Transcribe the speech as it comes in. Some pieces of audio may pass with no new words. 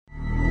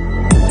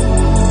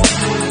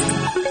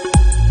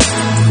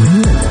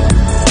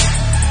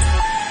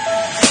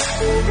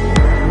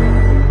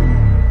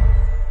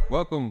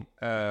welcome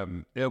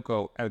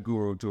Eelco and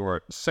Guru to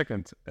our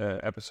second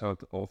episode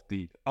of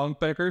the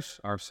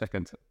Unpackers, our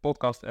second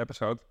podcast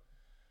episode.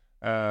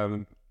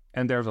 And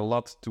there's a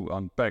lot to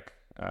unpack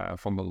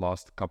from the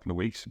last couple of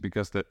weeks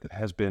because that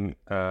has been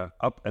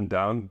up and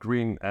down,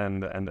 green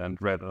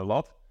and red a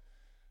lot.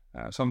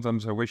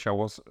 Sometimes I wish I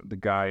was the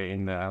guy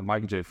in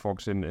Michael J.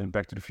 Fox in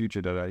Back to the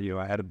Future that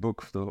I had a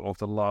book of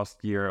the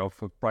last year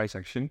of price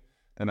action,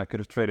 and I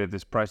could have traded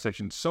this price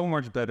action so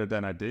much better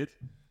than I did.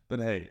 But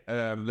hey,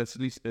 let's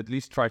at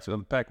least try to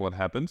unpack what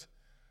happened.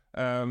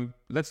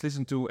 Let's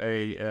listen to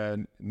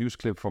a news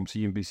clip from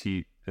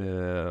CNBC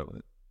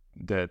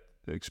that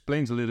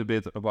explains a little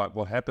bit about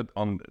what happened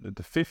on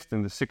the 5th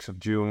and the 6th of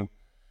June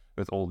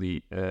with all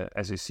the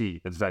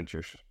SEC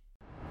adventures.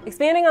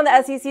 Expanding on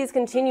the SEC's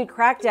continued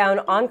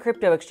crackdown on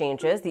crypto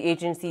exchanges, the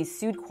agency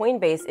sued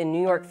Coinbase in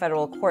New York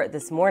federal court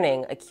this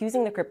morning,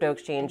 accusing the crypto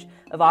exchange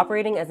of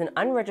operating as an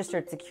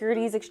unregistered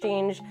securities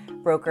exchange,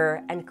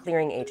 broker, and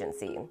clearing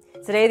agency.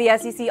 Today, the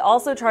SEC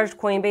also charged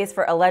Coinbase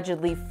for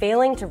allegedly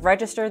failing to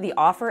register the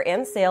offer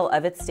and sale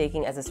of its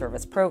staking as a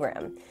service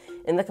program.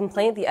 In the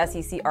complaint, the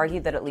SEC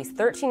argued that at least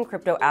 13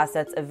 crypto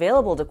assets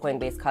available to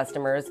Coinbase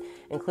customers,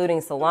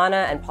 including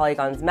Solana and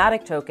Polygon's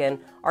Matic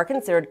token, are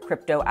considered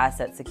crypto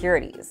asset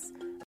securities.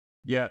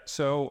 Yeah,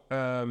 so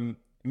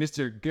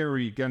Mr.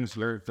 Gary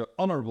Gensler, the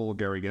Honorable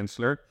Gary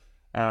Gensler,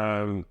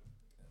 went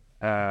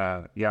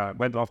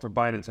after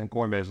Binance and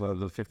Coinbase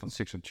on the 5th and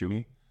 6th of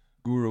June.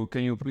 Guru,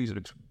 can you please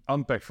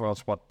unpack for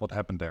us what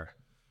happened there?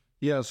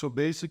 Yeah, so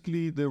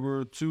basically there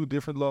were two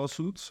different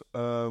lawsuits.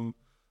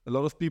 A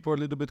lot of people are a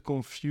little bit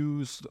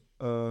confused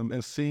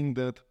and think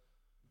that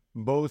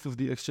both of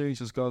the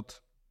exchanges got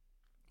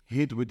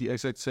hit with the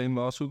exact same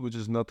lawsuit, which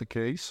is not the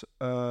case.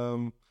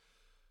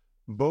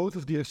 Both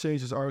of the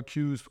exchanges are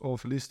accused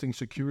of listing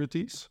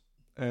securities,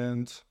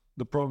 and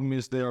the problem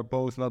is they are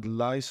both not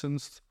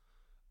licensed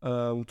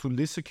to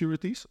list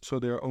securities, so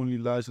they are only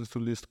licensed to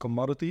list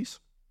commodities.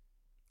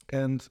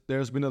 And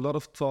there's been a lot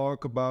of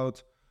talk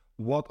about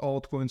what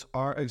altcoins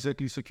are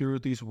exactly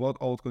securities, what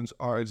altcoins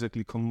are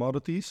exactly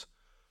commodities.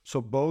 So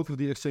both of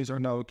the exchanges are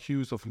now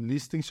accused of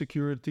listing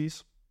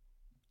securities,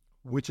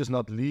 which is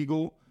not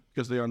legal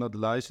because they are not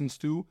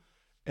licensed to.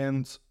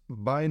 And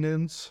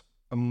Binance,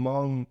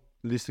 among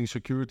listing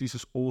securities,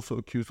 is also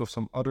accused of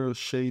some other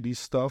shady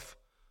stuff,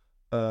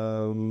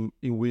 in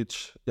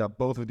which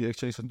both of the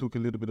exchanges took a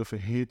little bit of a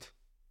hit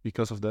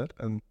because of that.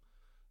 And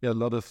a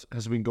lot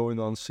has been going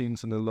on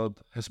since, and a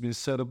lot has been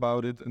said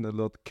about it, and a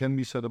lot can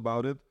be said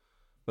about it.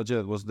 But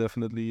it was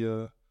definitely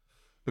a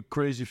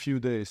crazy few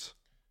days.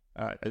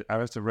 I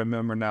have to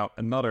remember now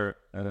another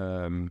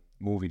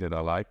movie that I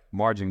like,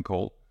 Margin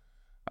Call.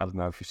 I don't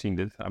know if you've seen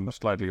it. I'm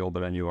slightly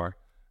older than you are.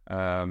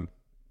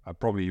 I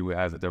probably you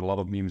have it. There are a lot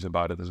of memes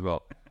about it as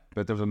well.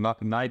 But there was a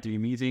nightly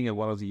meeting, and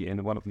one of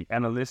the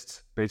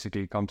analysts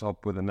basically comes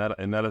up with an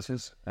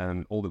analysis,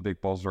 and all the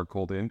big bosses are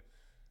called in.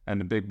 And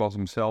the big boss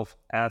himself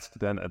asked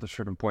then at a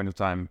certain point of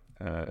time,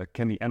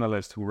 can the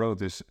analyst who wrote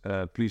this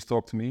please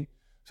talk to me?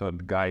 So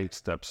the guy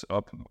steps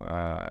up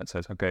and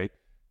says, okay,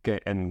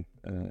 and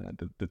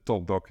the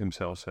top dog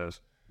himself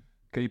says,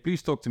 can you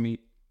please talk to me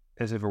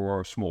as if I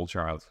were a small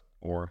child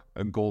or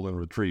a golden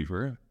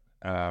retriever?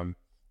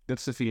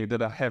 That's the feeling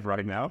that I have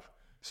right now.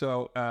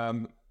 So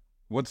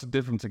what's the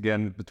difference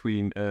again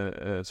between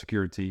a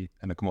security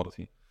and a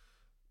commodity?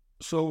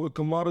 So a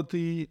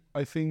commodity,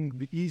 I think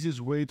the easiest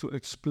way to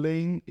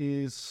explain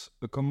is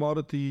a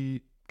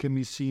commodity can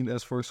be seen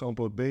as, for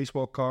example, a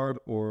baseball card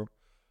or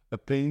a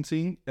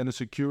painting, and a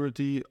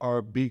security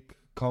are big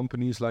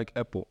companies like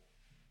Apple.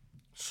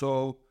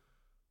 So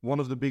one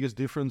of the biggest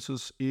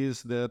differences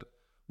is that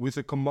with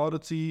a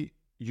commodity,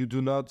 you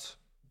do not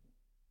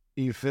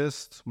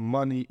invest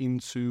money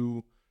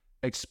into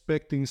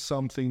expecting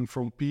something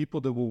from people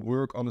that will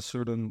work on a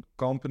certain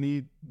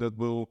company that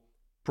will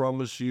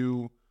promise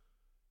you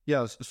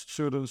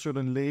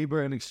certain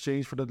labor in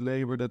exchange for that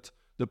labor, that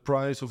the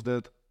price of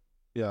that,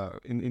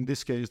 in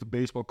this case, the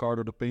baseball card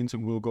or the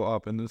painting will go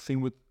up. And the thing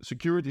with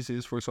securities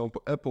is, for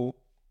example, Apple,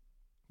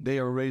 they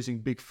are raising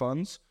big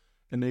funds,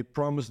 and they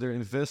promise their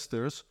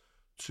investors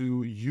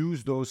to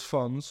use those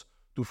funds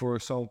to, for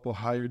example,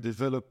 hire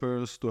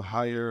developers, to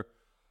hire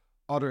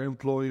other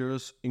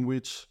employers, in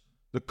which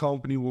the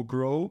company will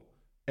grow.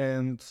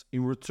 And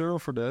in return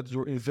for that,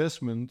 your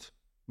investment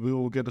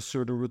will get a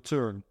certain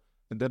return.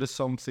 And that is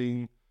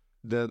something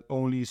that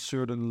only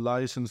certain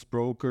licensed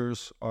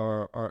brokers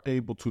are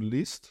able to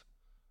list.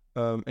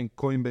 And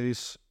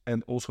Coinbase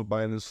and also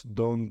Binance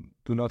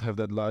do not have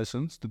that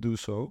license to do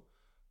so.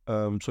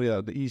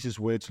 The easiest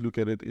way to look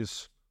at it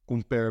is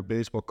compare a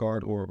baseball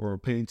card or a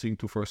painting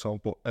to, for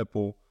example,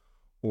 Apple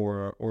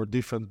or a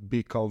different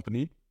big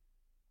company.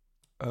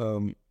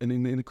 And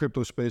in the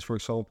crypto space, for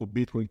example,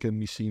 Bitcoin can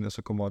be seen as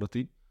a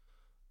commodity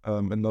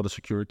and not a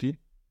security.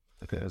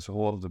 Okay, there's a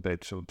whole lot of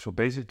debate. So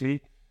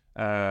basically,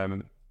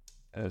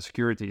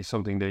 security is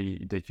something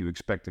that you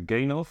expect a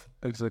gain of.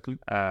 Exactly.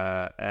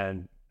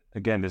 And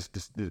again, this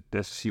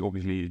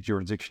obviously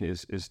jurisdiction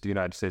is the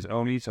United States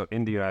only. So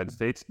in the United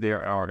States,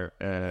 there are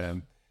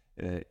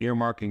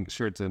earmarking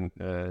certain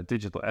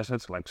digital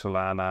assets like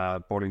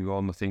Solana,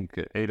 Polygon, I think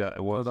ADA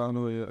was.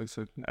 Cardano, yeah,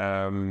 exactly.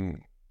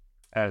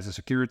 As a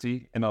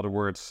security. In other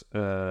words,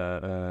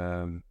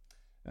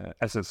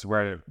 assets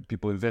where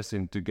people invest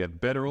in to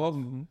get better off.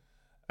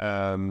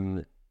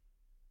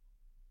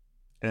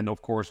 And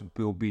of course, it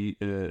will be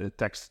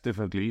taxed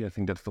differently. I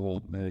think that's the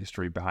whole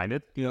history behind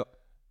it. Yeah.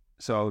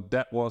 So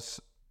that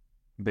was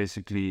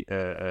basically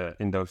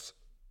in those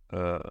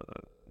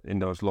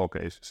law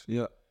cases.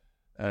 Yeah.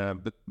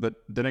 But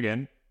then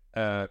again,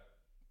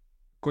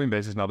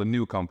 Coinbase is not a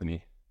new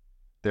company.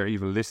 They're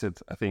even listed,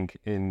 I think,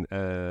 in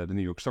the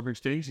New York Stock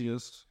Exchange.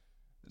 Yes.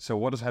 So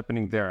what is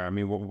happening there? I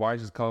mean, why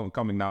is it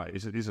coming now?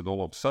 Is it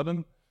all of a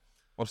sudden?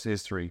 What's the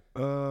history?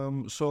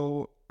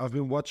 So I've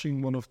been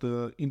watching one of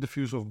the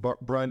interviews of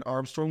Brian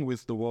Armstrong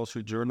with the Wall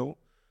Street Journal,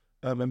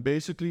 and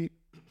basically,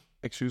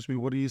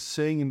 what he is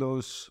saying in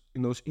those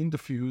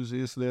interviews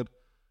is that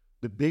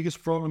the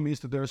biggest problem is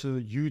that there's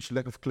a huge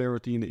lack of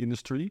clarity in the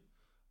industry.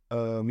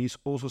 He's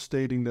also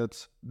stating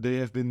that they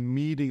have been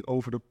meeting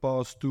over the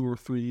past 2 or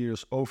 3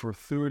 years over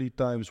 30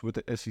 times with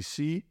the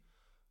SEC,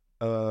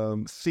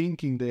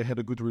 thinking they had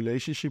a good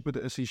relationship with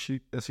the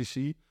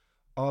SEC,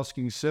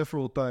 asking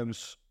several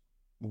times,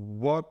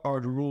 what are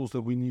the rules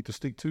that we need to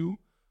stick to?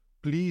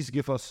 Please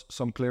give us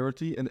some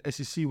clarity. And the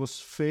SEC was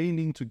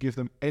failing to give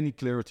them any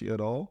clarity at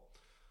all.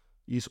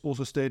 He's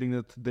also stating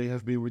that they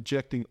have been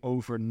rejecting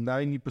over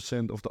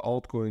 90% of the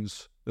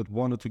altcoins that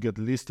wanted to get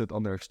listed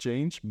on their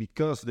exchange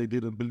because they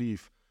didn't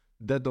believe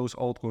that those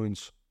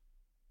altcoins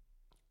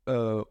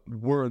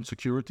weren't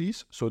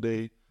securities. So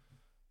they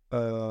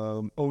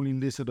only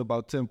listed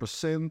about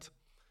 10%.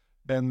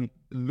 And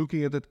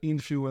looking at that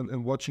interview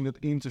and watching that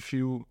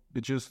interview,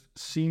 it just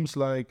seems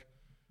like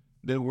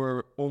they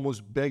were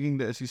almost begging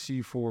the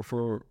SEC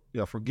for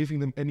giving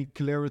them any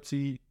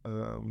clarity,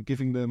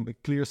 giving them a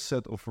clear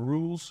set of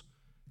rules.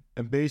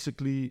 And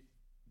basically,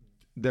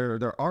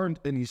 there aren't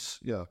any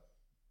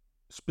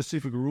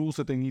specific rules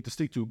that they need to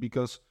stick to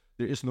because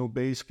there is no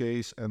base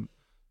case, and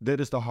that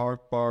is the hard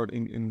part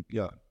in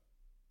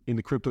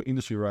the crypto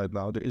industry right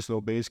now. There is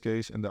no base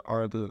case, and there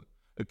aren't a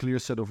clear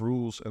set of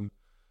rules, and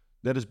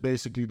that is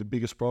basically the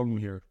biggest problem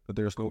here. That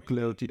there's no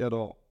clarity at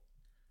all.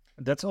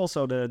 That's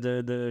also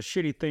the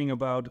shitty thing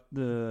about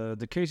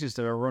the cases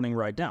that are running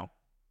right now,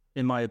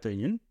 in my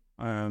opinion.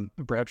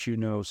 Perhaps you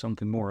know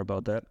something more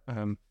about that.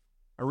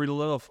 I read a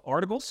lot of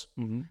articles,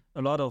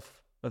 a lot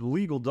of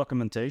legal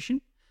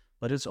documentation,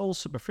 but it's all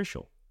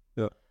superficial.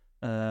 Yeah.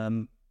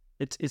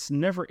 It's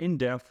never in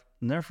depth,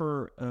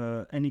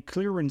 never any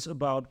clearance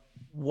about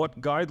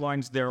what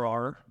guidelines there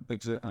are.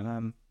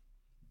 Exactly.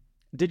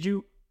 Did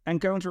you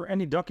encounter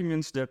any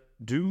documents that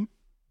do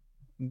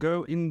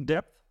go in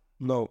depth?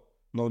 No,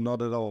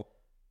 not at all.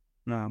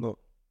 No.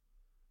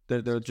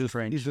 They're just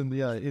strange.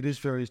 It is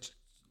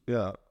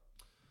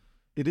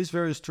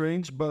very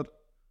strange, but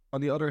on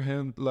the other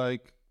hand,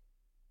 like,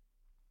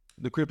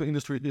 the crypto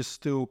industry is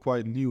still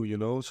quite new, you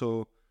know?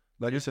 So,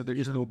 like I said, there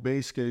is no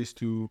base case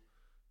to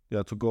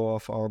go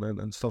off on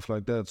and stuff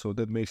like that. So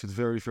that makes it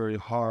very, very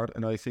hard.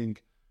 And I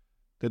think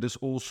that is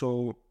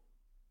also,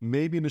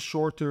 maybe in the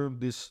short term,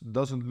 this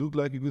doesn't look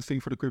like a good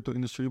thing for the crypto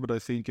industry, but I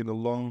think in the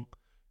long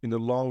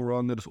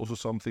run, that is also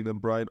something that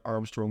Brian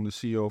Armstrong, the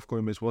CEO of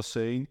Coinbase, was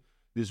saying.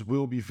 This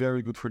will be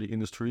very good for the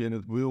industry, and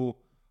it will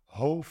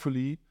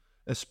hopefully,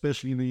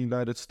 especially in the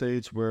United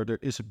States where there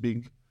is a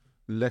big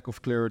lack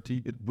of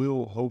clarity, it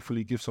will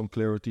hopefully give some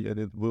clarity, and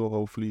it will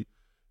hopefully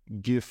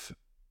give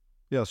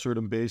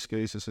certain base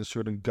cases and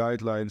certain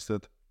guidelines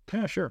that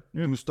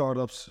new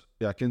startups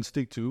can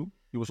stick to.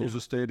 He was also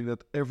stating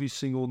that every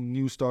single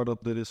new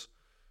startup that is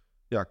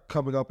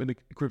coming up in the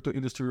crypto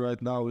industry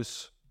right now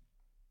is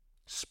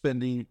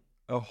spending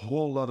a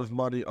whole lot of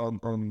money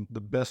on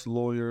the best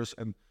lawyers,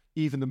 and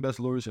even the best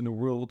lawyers in the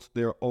world,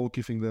 they're all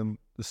giving them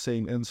the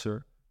same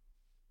answer.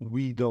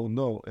 We don't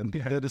know. And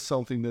that is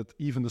something that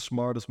even the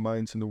smartest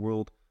minds in the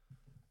world,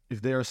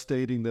 if they are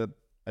stating that,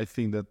 I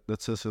think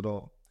that says it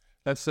all.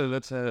 Let's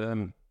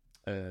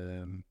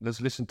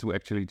listen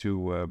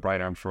to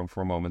Brian Armstrong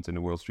for a moment in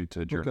the Wall Street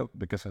Journal,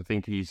 because I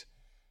think he's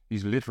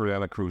literally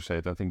on a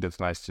crusade. I think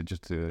that's nice to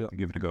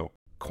give it a go.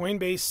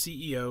 Coinbase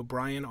CEO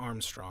Brian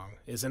Armstrong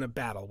is in a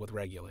battle with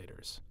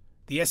regulators.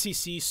 The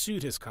SEC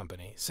sued his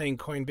company, saying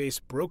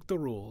Coinbase broke the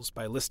rules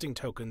by listing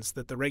tokens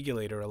that the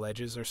regulator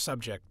alleges are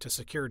subject to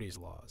securities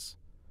laws.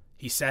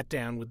 He sat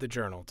down with the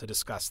Journal to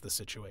discuss the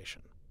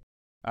situation.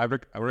 I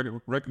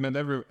recommend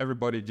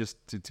everybody just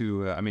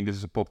to I mean, this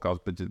is a podcast,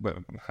 but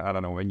I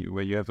don't know, when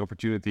you have the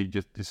opportunity,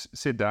 just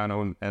sit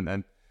down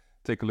and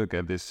take a look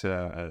at this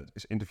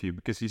interview,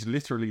 because he's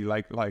literally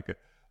like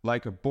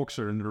a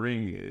boxer in the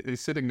ring. He's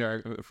sitting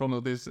there in front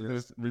of this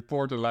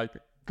reporter, like,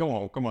 come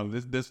on,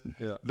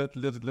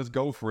 let's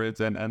go for it.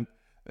 And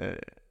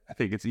I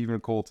think it's even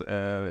called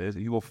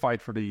he will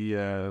fight for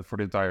the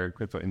entire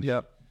crypto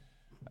industry.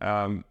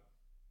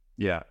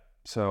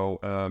 So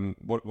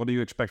what do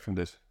you expect from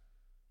this?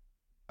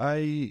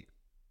 I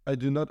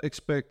do not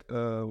expect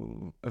a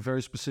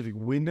very specific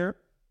winner.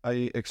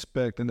 I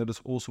expect, and that is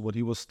also what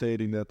he was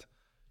stating, that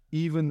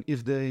even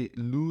if they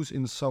lose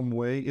in some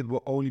way, it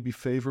will only be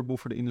favorable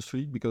for the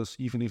industry, because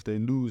even if they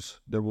lose,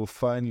 there will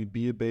finally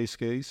be a base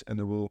case and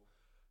there will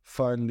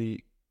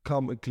finally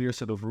come a clear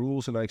set of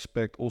rules. And I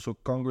expect also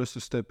Congress to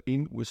step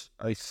in, which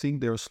I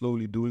think they're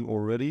slowly doing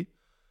already.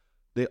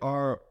 They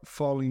are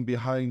falling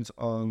behind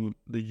on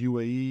the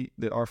UAE.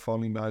 They are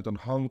falling behind on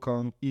Hong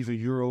Kong. Even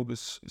Europe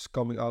is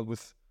coming out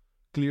with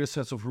clear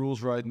sets of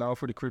rules right now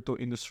for the crypto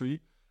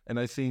industry. And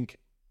I think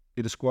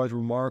it is quite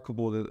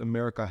remarkable that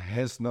America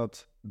has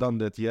not done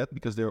that yet,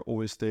 because they're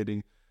always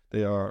stating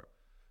they are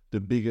the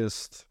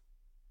biggest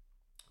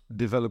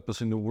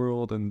developers in the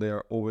world and they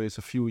are always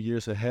a few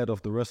years ahead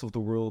of the rest of the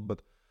world.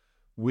 But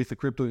with the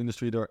crypto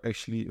industry, they're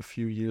actually a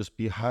few years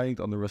behind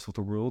on the rest of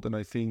the world. And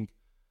I think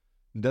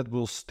that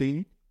will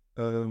sting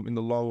in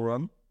the long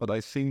run. But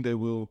I think they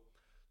will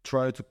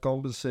try to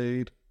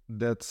compensate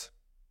that,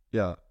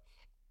 that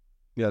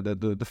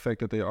the fact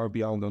that they are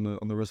behind on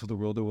the rest of the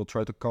world. They will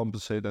try to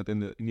compensate that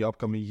in the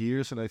upcoming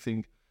years. And I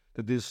think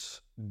that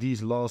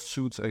these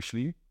lawsuits,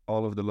 actually,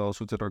 all of the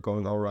lawsuits that are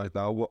going on right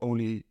now, will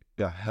only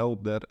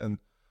help that and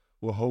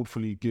will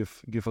hopefully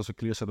give us a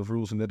clear set of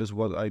rules. And that is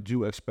what I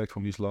do expect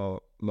from these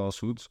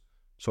lawsuits.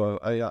 So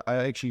I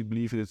actually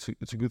believe it's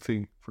a good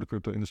thing for the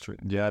crypto industry.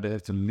 Yeah, they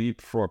have to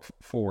leap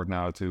forward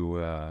now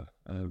to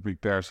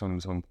repair some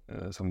of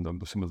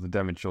the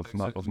damage of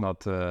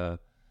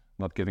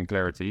not giving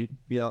clarity.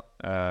 Yeah.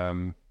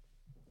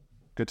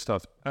 Good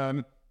stuff.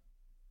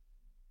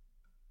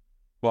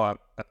 Well,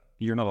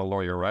 you're not a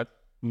lawyer, right?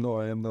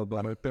 No, I am not,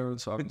 but my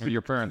parents are.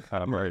 Your parents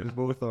are, right?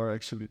 Both are,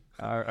 actually.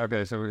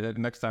 Okay, so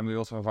next time we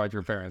also invite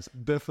your parents.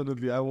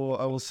 Definitely. I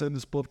will send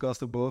this podcast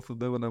to both of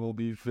them, and I will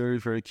be very,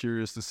 very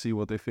curious to see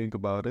what they think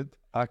about it.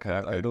 Okay.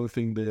 I don't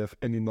think they have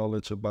any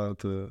knowledge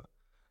about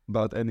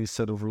any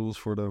set of rules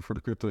for the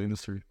crypto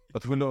industry.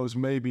 But who knows,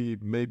 maybe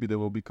they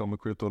will become a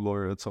crypto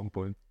lawyer at some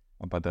point.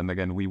 But then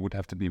again, we would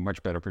have to be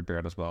much better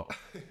prepared as well.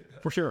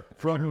 For sure.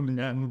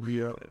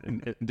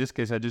 In this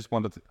case, I just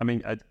wanted to,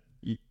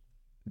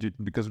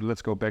 because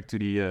let's go back to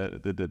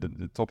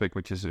the topic,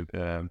 which is,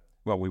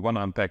 we want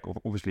to unpack,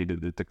 obviously,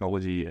 the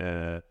technology,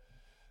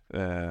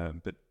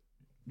 but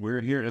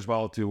we're here as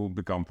well to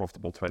become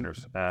profitable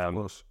traders.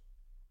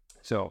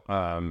 So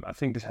I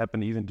think this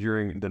happened even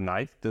during the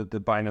night, the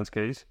Binance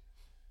case.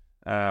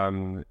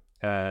 I'm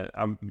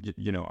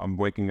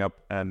waking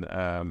up and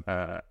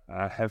I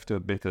have to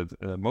admit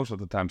that most of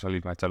the times I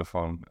leave my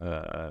telephone,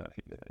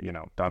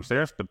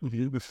 downstairs, but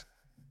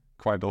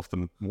quite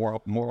often,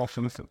 more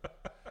often.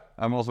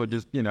 I'm also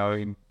just,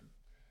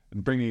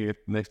 bringing it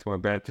next to my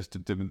bed just to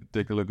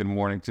take a look in the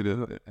morning.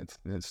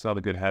 It's not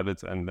a good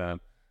habit. And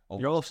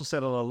you also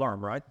set an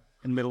alarm, right?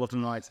 In the middle of the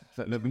night.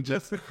 Let me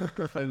just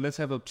let's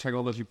have a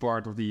psychology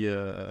part of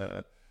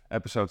the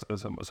episode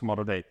some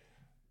other day.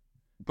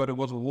 But it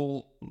was a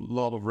whole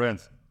lot of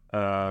rent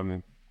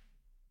that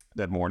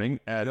morning.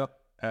 And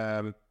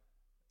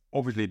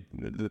obviously,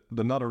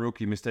 another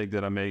rookie mistake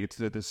that I made, it's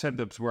the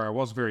setups where I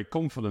was very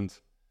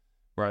confident,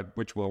 right,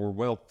 which were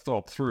well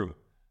thought through,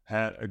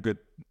 had a good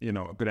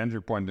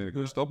entry point and a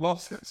good stop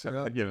loss.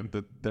 So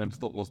then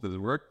stop loss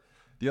didn't work.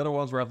 The other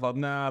ones where I thought,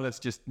 let's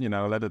just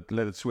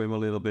let it swim a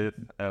little bit,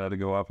 let it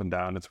go up and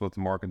down. That's what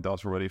the market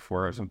does already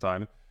for some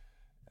time.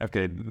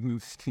 Okay,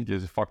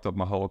 just fucked up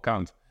my whole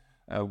account.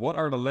 What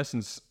are the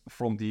lessons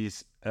from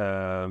these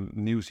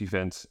news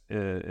events?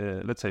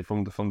 Let's say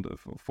from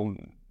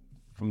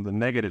the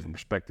negative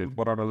perspective,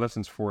 what are the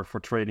lessons for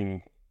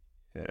trading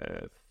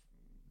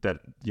that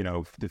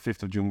the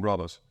 5th of June brought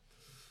us?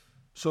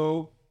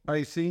 So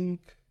I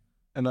think,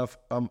 and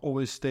I'm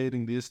always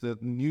stating this,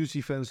 that news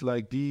events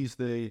like these,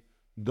 they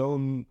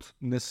don't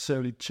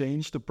necessarily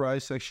change the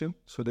price action.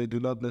 So they do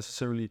not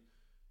necessarily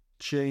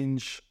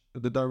change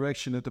the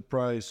direction that the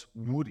price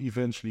would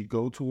eventually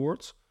go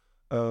towards.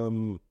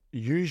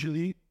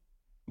 Usually,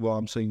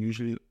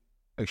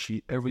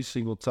 actually every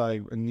single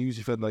time a news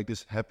event like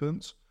this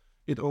happens,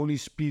 it only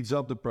speeds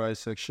up the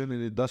price action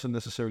and it doesn't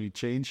necessarily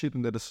change it.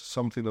 And that is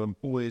something that I'm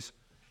always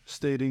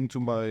stating to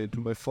my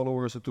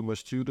followers and to my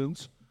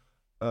students.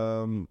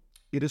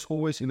 It is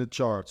always in the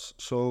charts.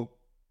 So,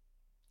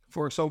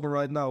 for example,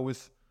 right now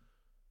with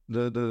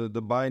the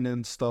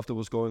Binance stuff that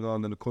was going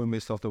on and the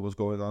Coinbase stuff that was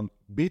going on,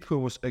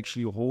 Bitcoin was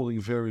actually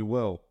holding very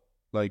well.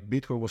 Like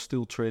Bitcoin was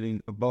still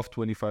trading above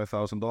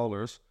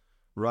 $25,000.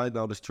 Right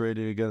now it's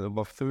trading again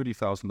above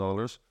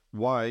 $30,000.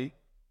 Why?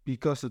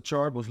 Because the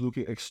chart was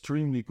looking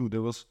extremely good.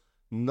 There was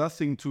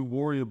nothing to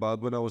worry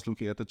about when I was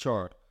looking at the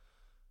chart.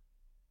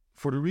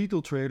 For the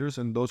retail traders,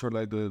 and those are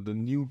like the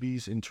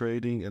newbies in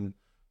trading, and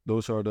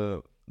those are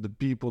the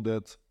people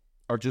that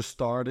are just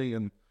starting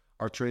and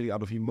are trading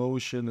out of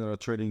emotion and are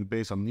trading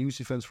based on news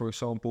events, for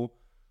example.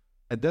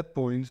 At that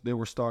point, they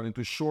were starting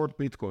to short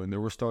Bitcoin. They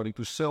were starting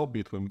to sell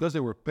Bitcoin because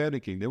they were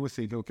panicking. They were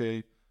thinking,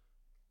 okay,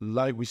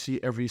 like we see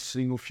every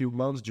single few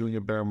months during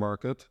a bear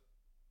market,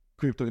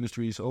 crypto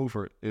industry is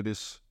over. It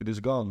is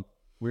gone.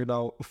 We're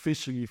now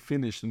officially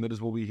finished, and that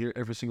is what we hear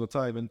every single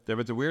time. And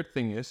but the weird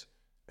thing is,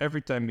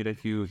 every time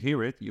that you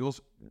hear it,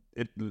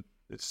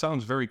 it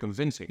sounds very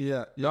convincing.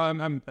 Yeah. No,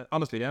 I'm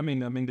honestly, I'm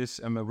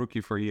a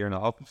rookie for a year and a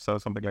half, so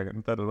something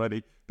like that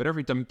already. But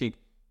every time you think,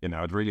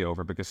 it's really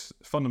over, because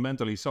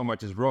fundamentally so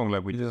much is wrong,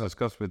 like we just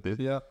discussed with this,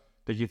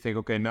 that you think,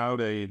 okay, now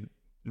they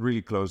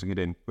really closing it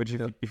in. Which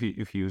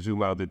if you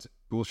zoom out, it's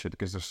bullshit,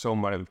 because there's so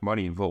much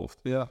money involved.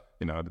 Yeah.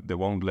 They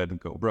won't let it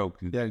go broke.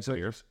 Yeah,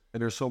 exactly.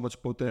 And there's so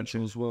much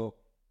potential as well.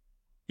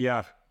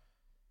 Yeah.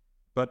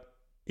 But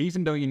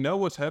even though you know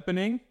what's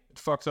happening, it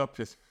fucks up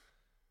just.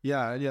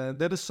 Yeah,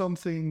 that is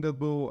something that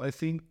will, I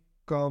think,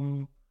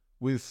 come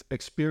with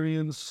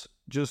experience,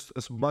 just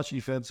as much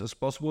events as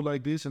possible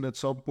like this, and at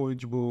some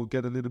point you will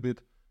get a little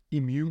bit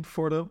immune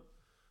for them.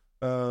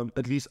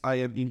 At least I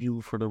am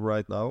immune for them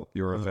right now.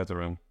 You're a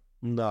veteran.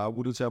 No, I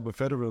wouldn't say I'm a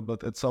veteran,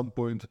 but at some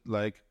point,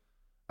 like,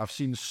 I've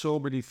seen so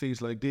many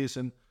things like this,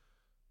 and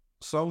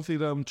something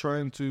that I'm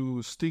trying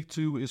to stick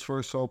to is, for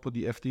example,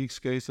 the FTX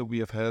case that we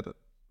have had a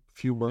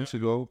few months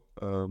ago,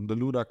 the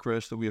Luna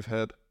crash that we have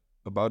had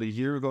about a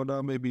year ago now,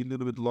 maybe a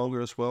little bit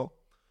longer as well.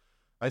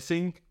 I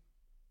think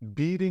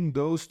beating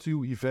those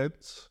two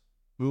events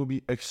will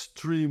be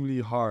extremely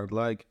hard.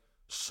 Like,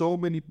 so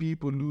many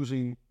people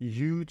losing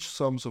huge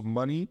sums of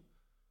money,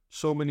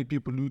 so many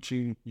people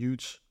losing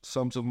huge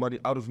sums of money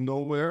out of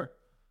nowhere,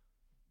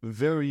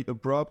 very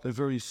abrupt and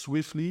very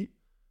swiftly.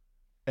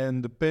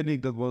 And the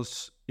panic that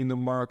was in the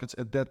markets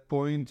at that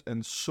point,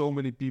 and so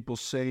many people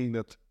saying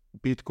that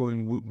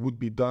Bitcoin would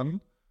be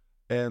done.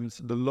 And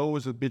the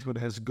lowest that Bitcoin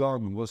has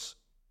gone was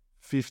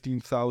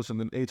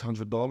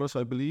 $15,800,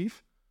 I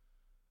believe.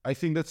 I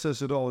think that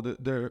says it all.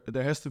 There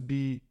has to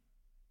be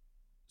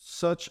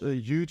such a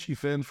huge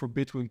event for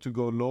Bitcoin to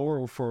go lower,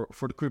 or for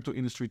the crypto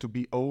industry to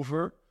be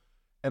over.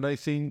 And I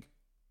think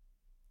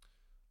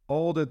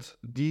all that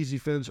these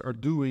events are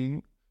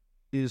doing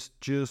is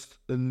just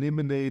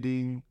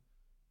eliminating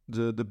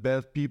the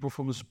bad people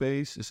from the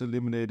space, is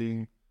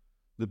eliminating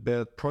the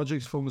bad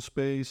projects from the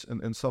space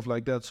and stuff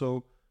like that.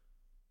 So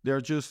they're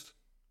just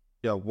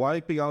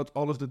wiping out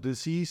all of the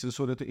diseases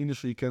so that the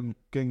industry can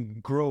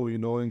grow,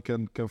 and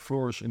can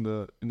flourish in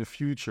the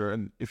future.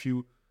 And if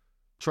you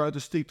try to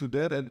stick to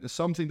that, and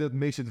something that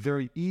makes it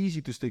very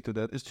easy to stick to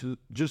that is to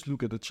just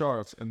look at the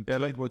charts and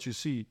like what you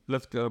see.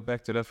 Let's go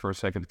back to that for a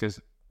second,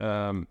 because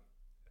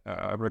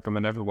I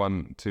recommend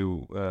everyone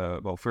to,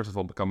 first of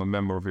all, become a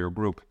member of your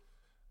group,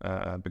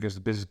 because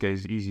the business case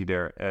is easy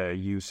there.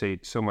 You say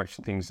so much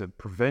things that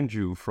prevent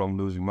you from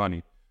losing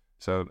money.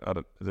 So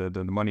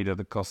the money that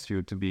it costs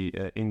you to be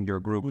in your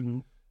group,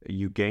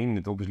 you gain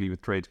it obviously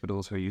with trades, but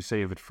also you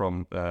save it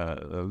from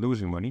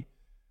losing money.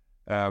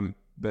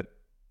 But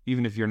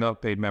even if you're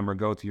not paid member,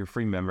 go to your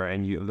free member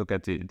and you look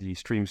at the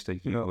streams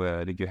that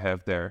you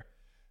have there.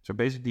 So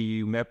basically,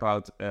 you map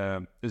out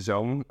a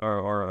zone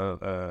or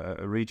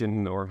a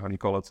region, or how do you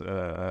call it,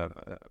 a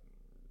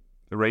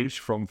range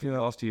from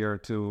last year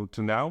to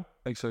now.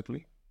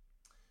 Exactly.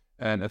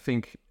 And I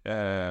think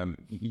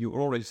you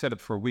already said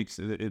it for weeks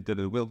that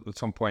it will at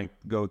some point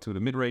go to the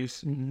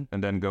mid-race and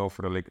then go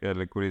for the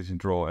liquidity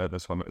draw at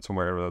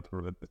somewhere around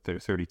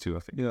 32, I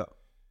think. Yeah.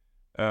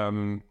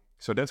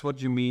 So that's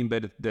what you mean by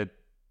that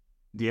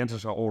the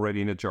answers are already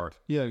in the chart.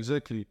 Yeah,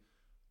 exactly.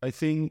 I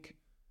think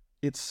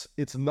it's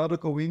not a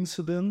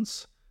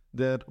coincidence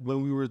that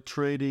when we were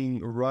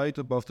trading right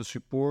above the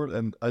support,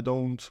 and I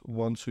don't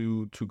want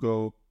to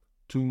go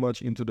too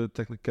much into the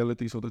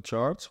technicalities of the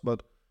charts,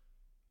 but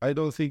I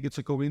don't think it's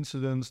a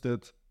coincidence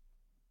that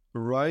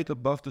right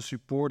above the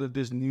support that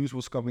this news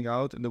was coming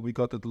out, and that we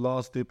got that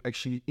last dip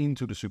actually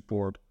into the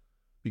support.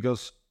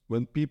 Because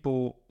when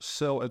people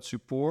sell at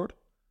support,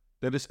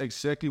 that is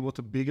exactly what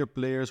the bigger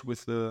players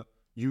with the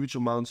huge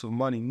amounts of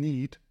money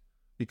need,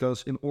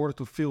 because in order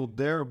to fill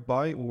their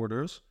buy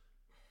orders,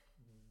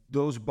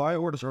 those buy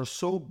orders are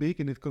so big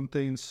and it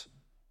contains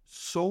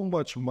so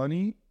much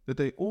money that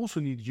they also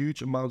need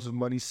huge amounts of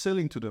money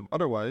selling to them.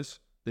 Otherwise,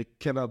 they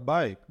cannot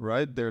buy,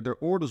 right? Their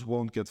orders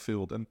won't get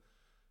filled. And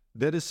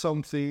that is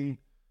something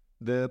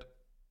that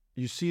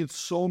you see it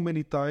so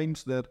many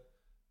times, that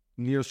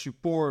near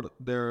support,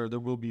 there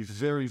will be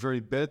very, very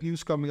bad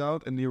news coming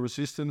out, and near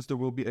resistance, there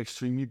will be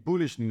extremely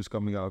bullish news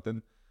coming out.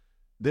 And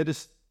that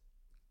is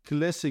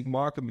classic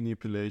market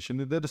manipulation,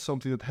 and that is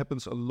something that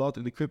happens a lot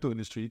in the crypto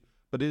industry,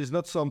 but it is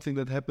not something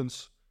that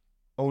happens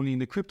only in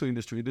the crypto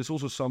industry. It is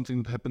also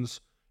something that happens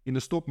in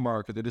the stock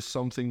market. It is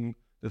something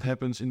that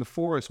happens in the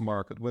forex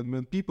market.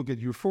 When people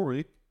get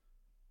euphoric,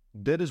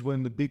 that is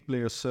when the big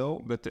players sell.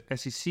 But the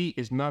SEC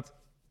is not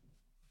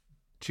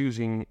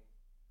choosing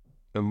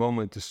a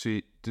moment to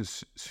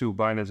sue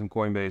Binance and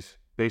Coinbase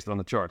based on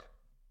the chart.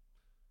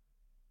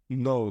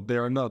 No, they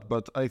are not.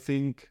 But I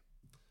think,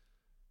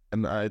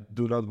 and I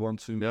do not want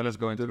to... Yeah, let's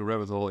go into the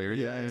rabbit hole here.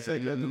 Yeah,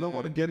 exactly. I do not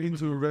want to get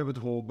into a rabbit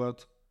hole,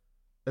 but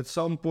at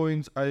some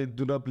point, I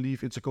do not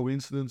believe it's a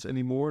coincidence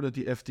anymore that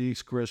the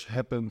FTX crash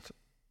happened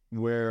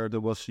where there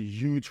was a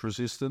huge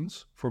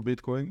resistance for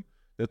Bitcoin,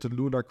 that the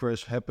Luna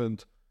crash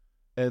happened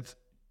at,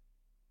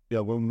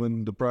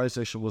 when the price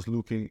action was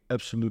looking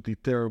absolutely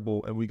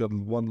terrible and we got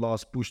one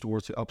last push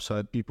towards the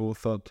upside. People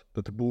thought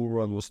that the bull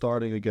run was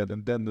starting again,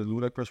 and then the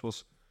Luna crash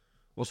was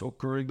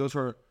occurring. Those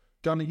are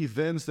kind of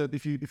events that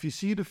if you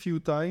see it a few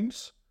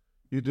times,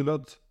 you do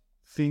not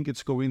think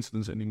it's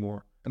coincidence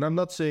anymore. And I'm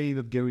not saying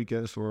that Gary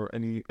Gensler or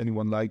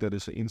anyone like that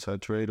is an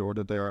inside trader or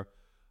that they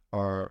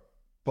are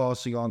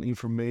passing on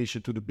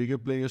information to the bigger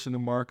players in the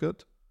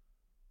market.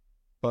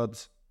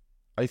 But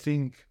I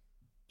think,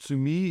 to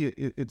me,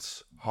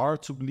 it's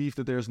hard to believe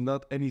that there's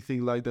not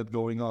anything like that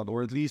going on,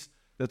 or at least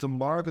that the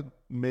market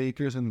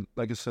makers and,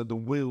 like I said, the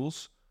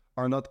whales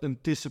are not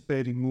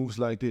anticipating moves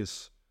like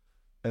this.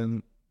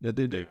 And that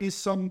there is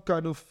some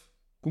kind of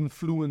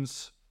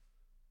confluence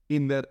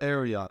in that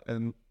area.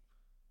 And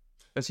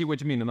I see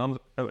what you mean. And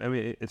I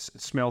mean, it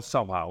smells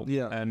somehow.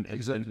 Yeah, and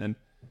exactly. And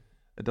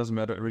it doesn't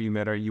really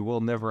matter. You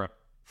will never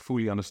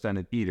fully understand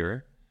it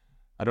either.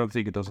 I don't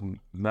think it doesn't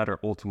matter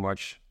all too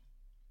much.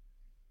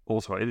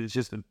 Also, it's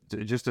just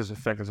as a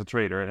fact as a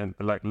trader, and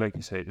like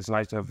you say, it's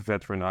nice to have a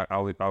veteran. I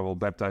will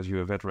baptize you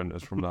a veteran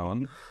as from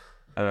now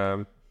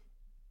on.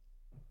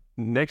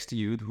 Next to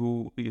you,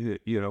 who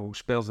who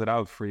spells it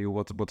out for you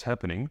what's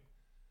happening,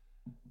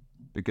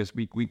 because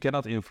we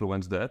cannot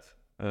influence that.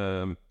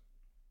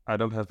 I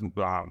don't have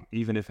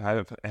even if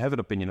I have an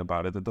opinion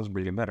about it, it doesn't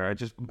really matter. I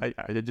just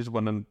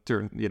want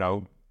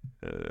to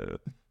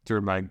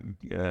turn my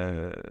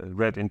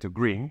red into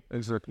green.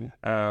 Exactly.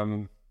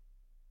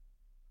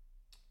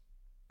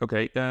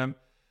 Okay.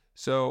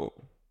 So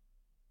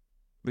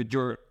with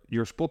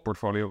your spot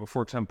portfolio,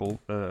 for example,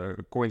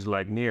 coins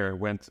like Near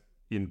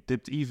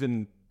dipped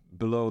even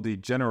below the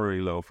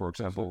January low, for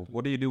example.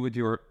 What do you do with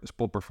your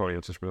spot portfolio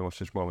at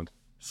this moment?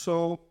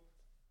 So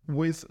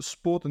with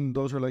spot, and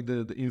those are like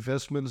the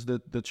investments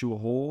that you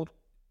hold,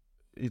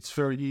 it's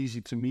very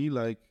easy to me.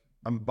 Like,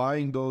 I'm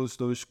buying those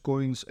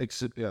coins,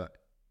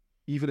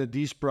 even at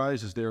these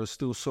prices, they are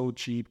still so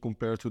cheap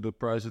compared to the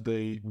prices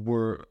they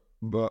were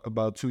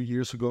about 2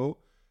 years ago.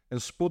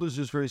 And spot is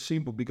just very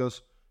simple,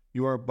 because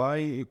you are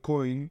buying a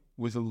coin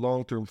with a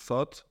long-term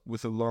thought,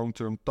 with a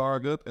long-term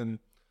target, and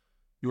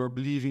you are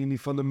believing in the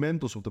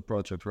fundamentals of the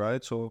project,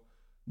 right? So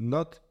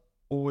not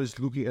always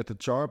looking at the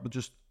chart, but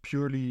just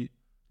purely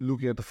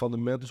looking at the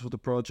fundamentals of the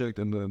project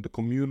and the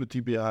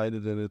community behind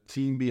it and the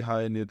team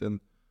behind it, and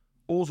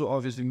also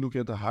obviously looking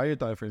at the higher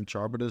time frame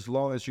chart. But as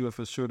long as you have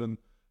a certain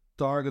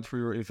target for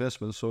your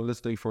investment, so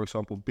let's take, for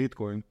example,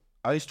 Bitcoin.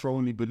 I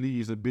strongly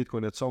believe that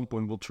Bitcoin at some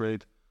point will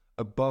trade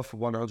above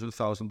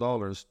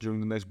 $100,000 during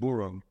the next bull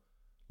run.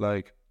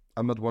 Like,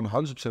 I'm not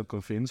 100%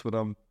 convinced, but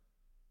I'm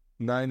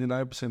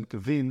 99%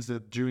 convinced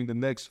that during the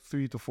next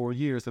 3 to 4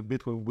 years that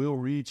Bitcoin will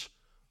reach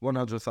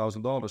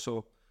 $100,000.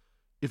 So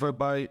if I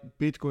buy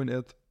Bitcoin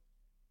at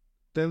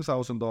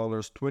 $10,000,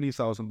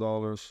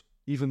 $20,000,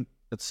 even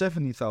at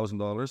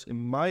 $70,000, in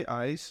my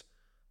eyes,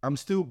 I'm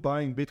still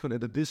buying Bitcoin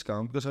at a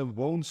discount, because I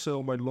won't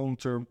sell my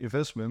long-term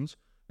investments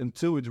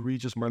until it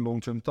reaches my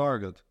long-term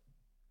target.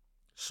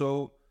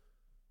 So,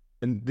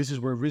 and this is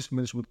where risk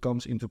management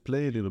comes into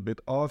play a little bit.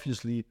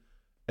 Obviously,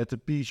 at the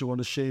piece, you want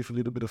to shave a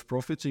little bit of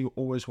profits, and you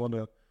always want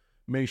to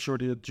make sure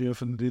that you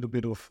have a little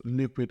bit of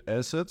liquid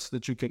assets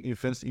that you can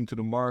invest into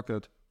the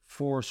market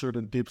for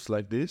certain dips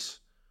like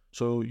this.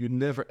 So you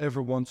never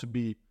ever want to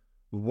be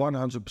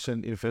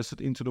 100%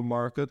 invested into the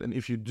market. And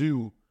if you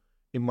do,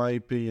 in my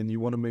opinion, you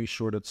want to make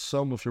sure that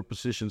some of your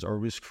positions are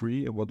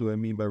risk-free. And what do I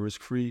mean by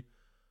risk-free?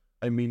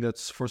 I mean that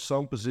for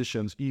some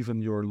positions,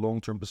 even your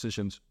long-term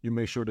positions, you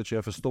make sure that you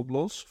have a stop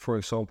loss, for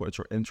example, at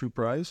your entry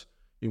price,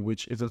 in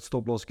which if that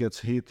stop loss gets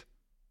hit,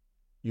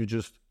 you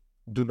just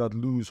do not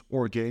lose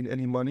or gain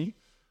any money.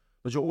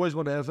 But you always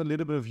want to have a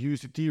little bit of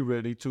USDT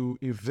ready to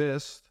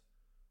invest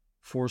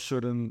for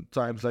certain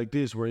times like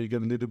this, where you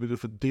get a little bit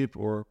of a dip,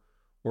 or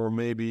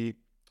maybe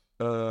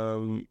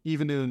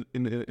even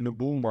in a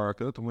bull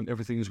market, when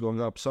everything is going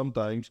up,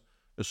 sometimes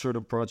a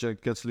certain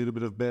project gets a little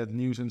bit of bad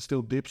news and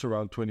still dips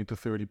around 20 to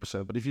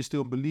 30%. But if you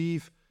still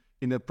believe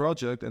in that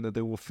project and that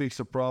they will fix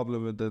the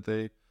problem and that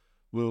they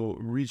will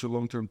reach a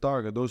long-term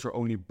target, those are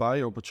only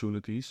buy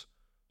opportunities.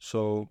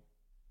 So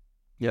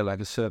yeah,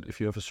 like I said, if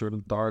you have a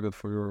certain target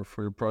for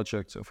your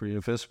projects and for your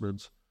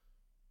investments,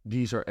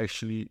 these are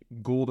actually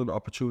golden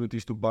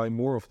opportunities to buy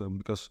more of them.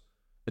 Because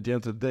at the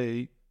end of the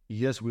day,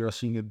 yes, we are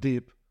seeing a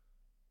dip,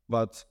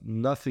 but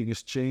nothing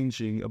is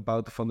changing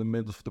about the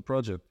fundamentals of the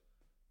project.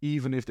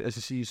 Even if the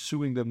SEC is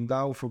suing them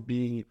now for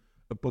being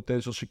a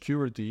potential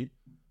security,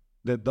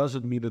 that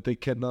doesn't mean that they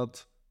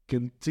cannot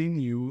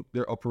continue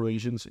their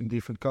operations in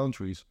different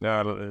countries. Yeah,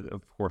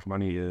 of course,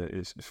 money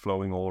is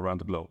flowing all around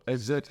the globe.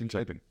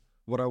 Exactly.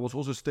 What I was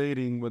also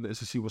stating when the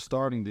SEC was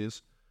starting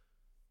this,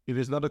 it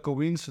is not a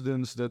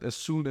coincidence that as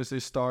soon as they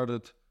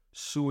started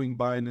suing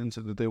Binance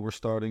and that they were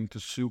starting to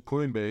sue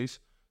Coinbase,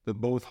 that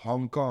both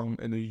Hong Kong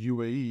and the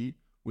UAE,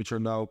 which are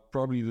now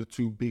probably the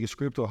two biggest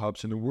crypto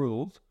hubs in the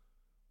world,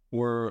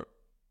 were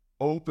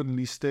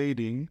openly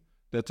stating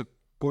that the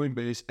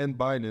Coinbase and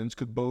Binance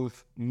could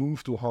both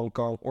move to Hong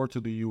Kong or to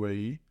the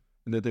UAE,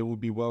 and that they would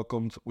be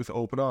welcomed with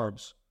open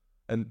arms.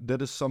 And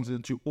that is something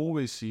that you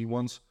always see.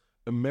 Once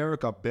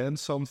America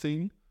bans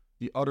something,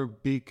 the other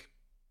big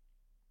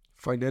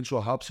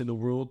financial hubs in the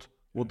world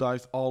will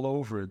dive all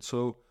over it.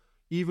 So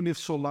even if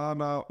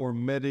Solana or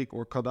Matic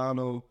or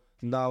Cardano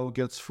now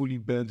gets fully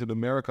banned in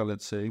America,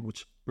 let's say,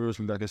 which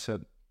personally, like I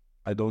said,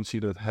 I don't see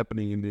that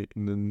happening in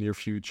the near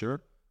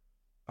future.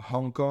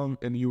 Hong Kong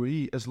and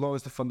UAE, as long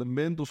as the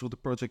fundamentals of the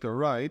project are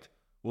right,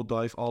 will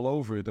dive all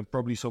over it, and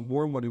probably some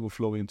more money will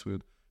flow into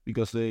it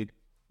because they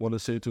want to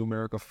say to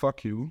America,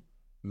 "Fuck you,"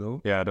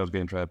 Yeah, those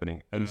games are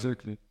happening. And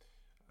exactly.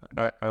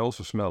 I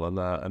also smell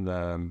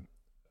an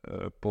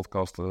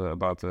podcast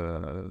about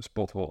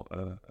spot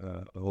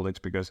holdings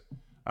because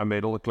I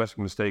made all the classic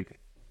mistake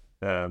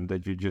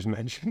that you just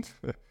mentioned.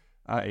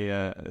 I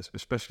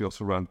especially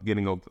also around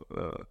beginning of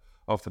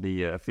after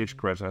the fish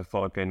crash, I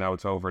thought, okay, now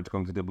it's over. It's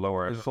going to dip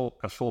lower.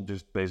 I sold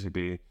just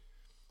basically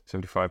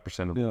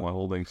 75% of my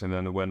holdings, and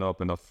then it went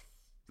up enough,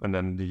 and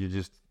then you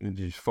just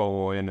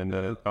fall in,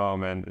 and oh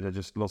man, I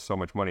just lost so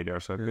much money there.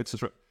 So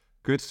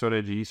good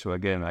strategy. So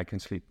again, I can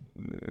sleep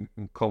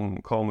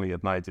calmly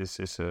at night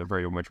is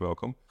very much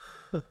welcome.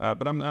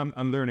 But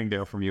I'm learning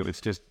there from you.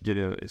 It's just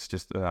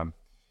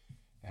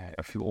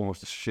I feel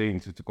almost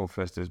ashamed to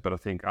confess this, but I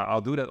think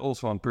I'll do that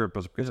also on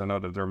purpose because I know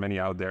that there are many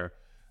out there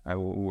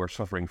who are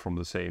suffering from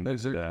the same.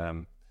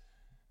 Exactly.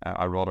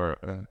 I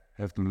rather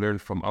have to learn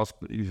from us,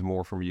 but even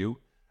more from you.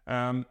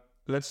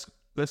 Let's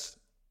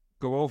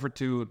go over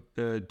to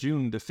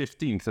June the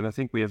 15th, and I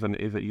think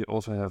you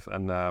also have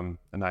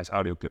a nice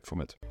audio clip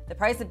from it. The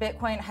price of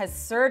Bitcoin has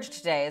surged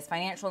today as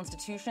financial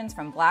institutions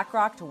from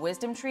BlackRock to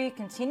WisdomTree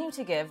continue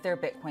to give their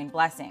Bitcoin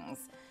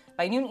blessings.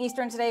 By noon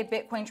Eastern today,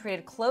 Bitcoin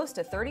traded close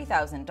to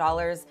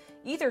 $30,000,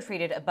 Ether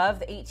traded above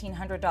the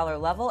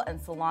 $1,800 level, and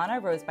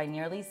Solana rose by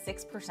nearly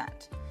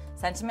 6%.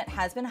 Sentiment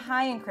has been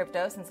high in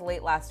crypto since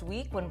late last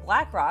week when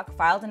BlackRock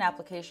filed an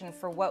application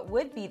for what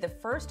would be the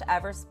first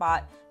ever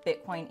spot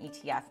Bitcoin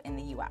ETF in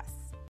the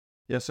US.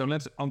 Yeah, so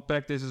let's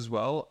unpack this as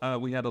well.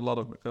 We had a lot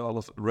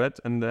of red,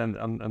 and then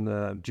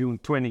on June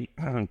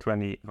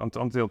 2020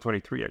 until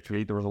 23,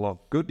 actually, there was a lot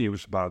of good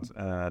news about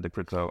the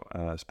crypto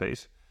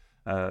space.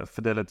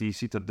 Fidelity,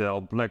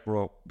 Citadel,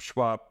 BlackRock,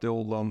 Schwab, they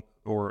all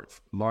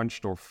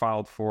launched or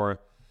filed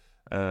for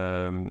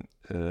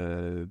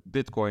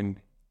Bitcoin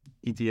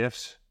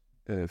ETFs,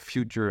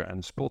 future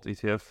and spot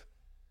ETF.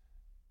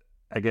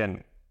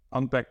 Again,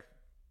 unpack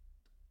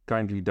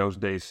kindly those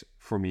days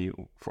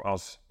for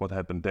us, what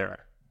happened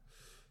there.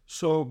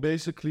 So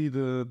basically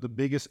the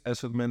biggest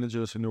asset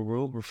managers in the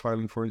world were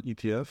filing for an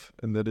ETF,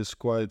 and that is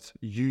quite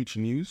huge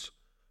news,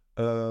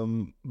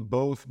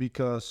 both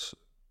because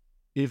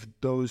if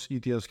those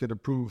ETFs get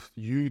approved,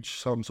 huge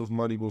sums of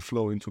money will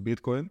flow into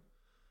Bitcoin,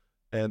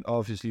 and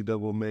obviously that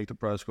will make the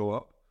price go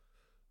up.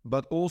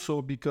 But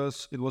also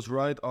because it was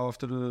right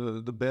after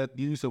the bad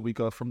news that we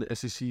got from the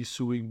SEC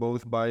suing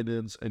both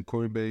Binance and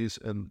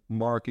Coinbase and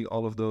marking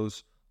all of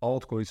those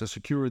altcoins as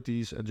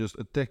securities and just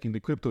attacking the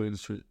crypto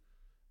industry.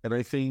 And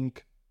I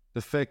think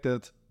the fact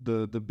that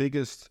the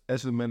biggest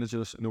asset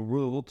managers in the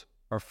world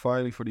are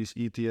filing for these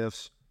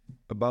ETFs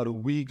about a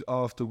week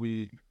after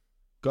we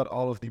got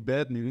all of the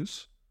bad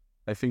news,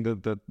 I think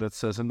that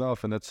says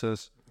enough, and that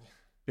says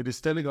it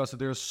is telling us that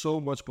there's so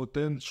much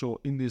potential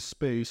in this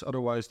space.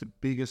 Otherwise, the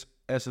biggest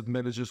asset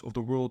managers of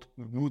the world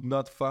would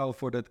not file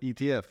for that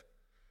ETF.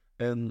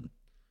 And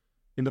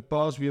in the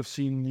past, we have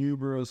seen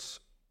numerous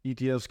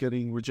ETFs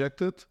getting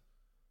rejected,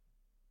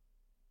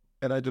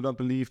 and I do not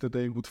believe that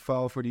they would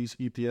file for these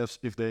ETFs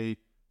if they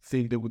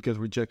think they would get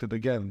rejected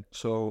again.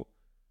 So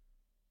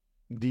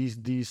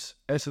these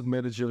asset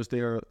managers, they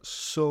are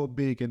so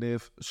big and they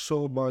have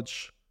so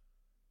much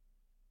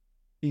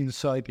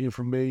inside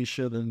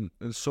information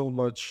and so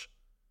much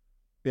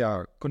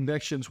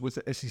connections with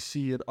the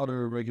SEC and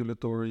other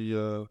regulatory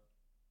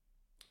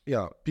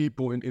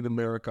people in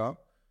America,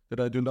 that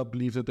I do not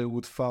believe that they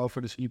would file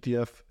for this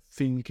ETF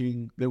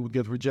thinking they would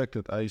get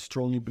rejected. I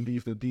strongly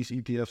believe that these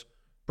ETFs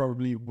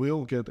probably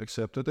will get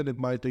accepted, and it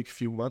might take a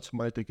few months,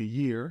 might take a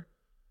year,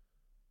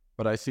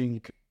 but I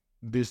think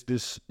this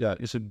is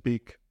a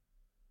big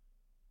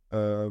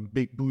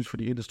boost for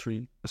the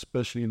industry,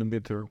 especially in the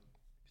midterm.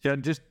 Yeah,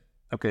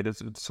 okay,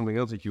 that's something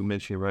else that you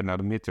mentioned right now,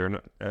 the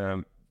midterm.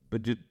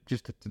 But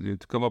just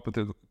to come up with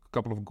a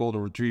couple of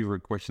golden retriever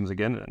questions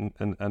again,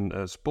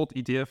 and spot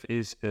ETF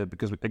is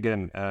because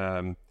again,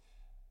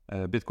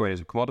 Bitcoin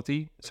is a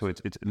commodity, so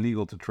it's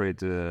illegal to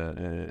trade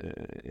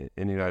in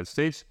the United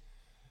States.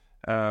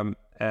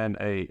 And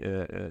a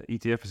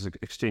ETF is an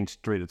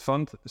exchange traded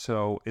fund,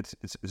 so it's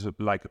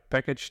like a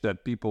package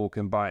that people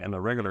can buy on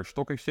a regular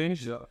stock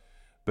exchange,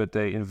 but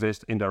they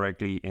invest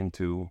indirectly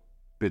into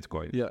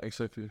Bitcoin. Yeah,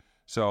 exactly.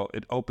 So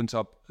it opens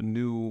up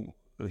new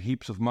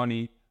heaps of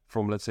money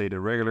from, let's say, the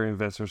regular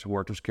investors who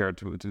are too scared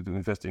to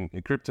invest in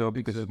crypto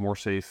because it's more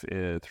safe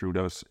through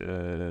those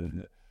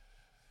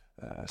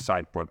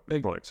side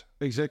products.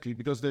 Exactly,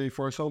 because they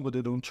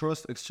don't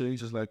trust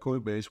exchanges like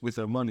Coinbase with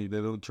their money.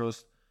 They don't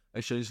trust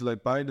exchanges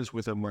like Binance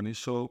with their money.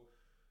 So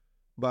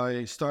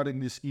by starting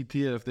this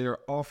ETF, they are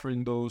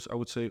offering those, I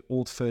would say,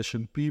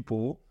 old-fashioned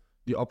people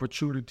the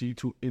opportunity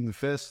to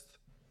invest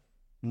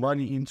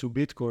money into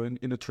Bitcoin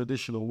in a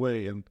traditional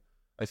way. And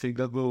I think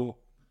that will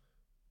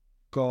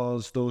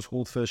cause those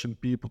old-fashioned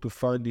people to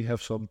finally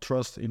have some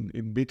trust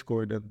in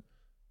Bitcoin and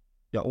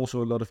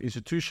also a lot of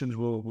institutions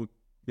will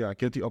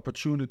get the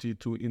opportunity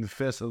to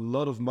invest a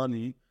lot of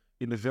money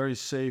in a very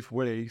safe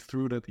way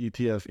through that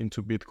ETF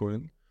into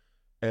Bitcoin.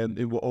 And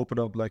it will open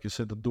up, like you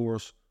said, the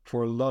doors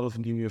for a lot of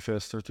new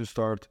investors to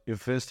start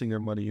investing their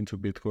money into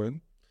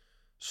Bitcoin.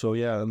 So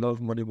a lot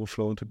of money will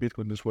flow into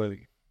Bitcoin this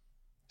way.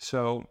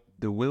 So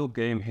the will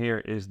game here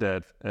is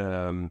that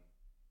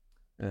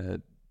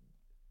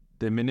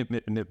they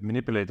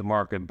manipulate the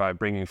market by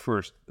bringing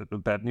first the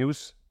bad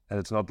news. And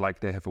it's not like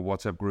they have a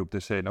WhatsApp group. They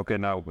say, okay,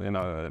 now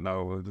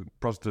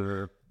push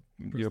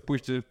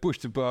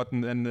the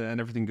button and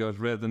everything goes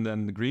red and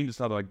then green. It's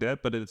not like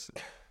that, but it's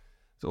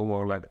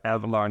almost like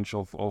avalanche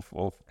of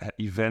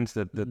events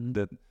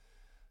that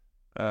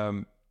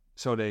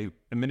so they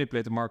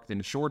manipulate the market in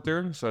the short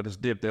term. So this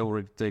dip, they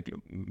already take,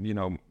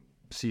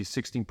 see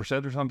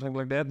 16% or something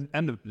like that.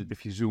 And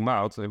if you zoom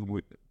out,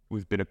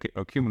 we've been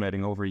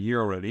accumulating over a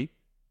year already.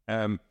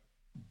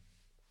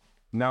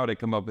 Now they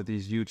come up with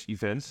these huge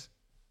events.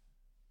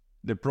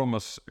 They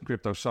promise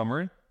crypto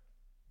summer.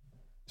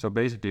 So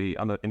basically,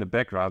 in the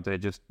background, they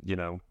just,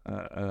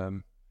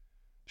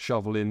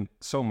 shovel in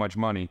so much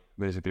money.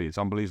 Basically, it's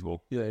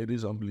unbelievable. Yeah, it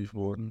is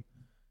unbelievable. And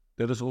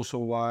that is also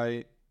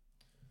why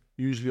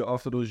usually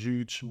after those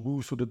huge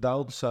moves to the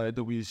downside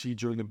that we see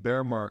during the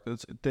bear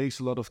markets, it takes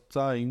a lot of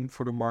time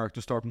for the market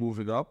to start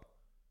moving up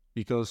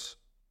because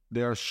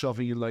they are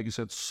shoving in, like you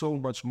said, so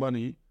much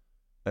money.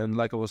 And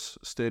like I was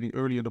stating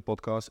earlier in the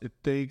podcast, it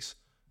takes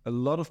a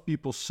lot of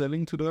people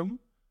selling to them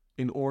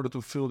in order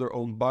to fill their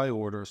own buy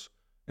orders.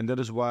 And that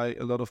is why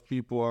a lot of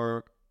people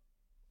are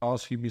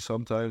asking me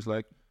sometimes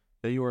like,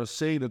 hey, you are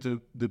saying that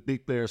the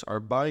big players are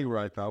buying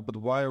right now, but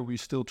why are we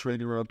still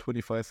trading around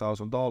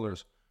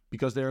 $25,000?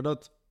 Because they are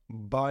not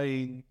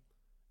buying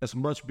as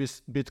much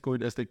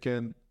Bitcoin as they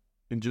can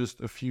in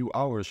just a few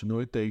hours.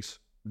 It takes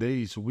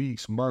days,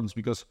 weeks, months,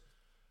 because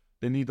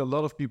they need a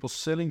lot of people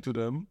selling to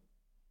them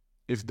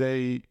if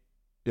they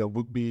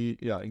would be,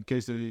 in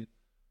case they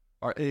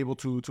are able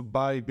to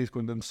buy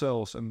Bitcoin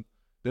themselves. And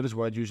that is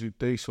why it usually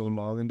takes so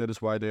long, and that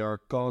is why they are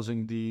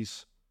causing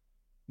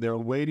they are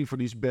waiting for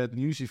these bad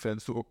news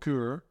events to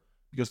occur,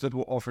 because that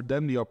will offer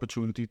them the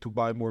opportunity to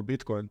buy more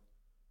Bitcoin.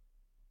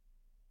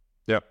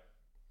 Yeah.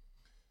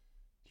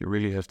 You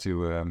really have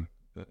to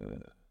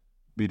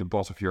be the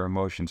boss of your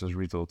emotions as a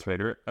retail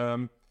trader.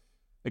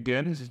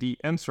 Again, the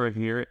answer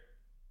here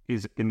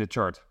is in the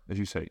chart, as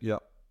you say. Yeah.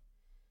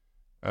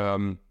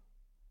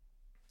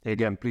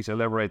 Again, please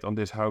elaborate on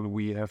this, how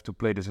we have to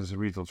play this as a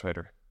retail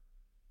trader.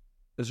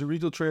 As a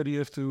retail trader, you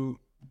have to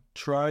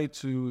try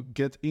to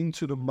get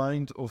into the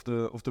mind of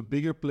the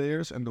bigger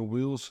players and the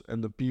wheels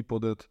and the people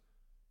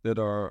that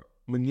are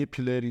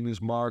manipulating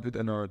this market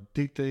and are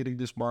dictating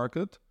this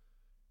market.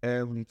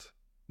 And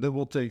that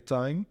will take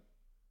time,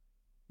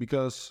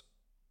 because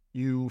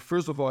you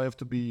first of all have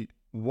to be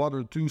 1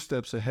 or 2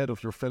 steps ahead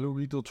of your fellow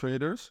retail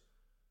traders.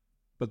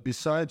 But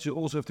besides, you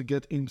also have to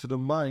get into the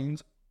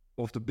mind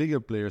of the bigger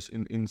players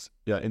in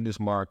this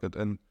market.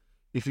 And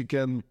if you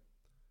can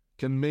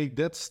make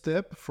that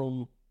step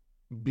from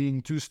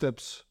being 2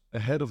 steps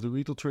ahead of the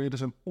retail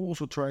traders and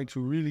also trying to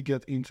really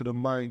get into the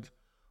mind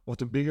of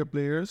the bigger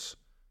players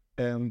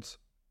and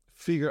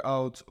figure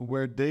out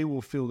where they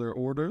will fill their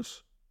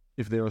orders,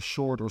 if they are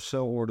short or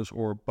sell orders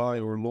or buy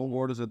or long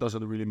orders, that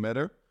doesn't really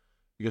matter,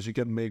 because you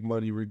can make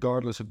money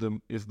regardless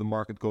if the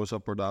market goes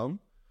up or down.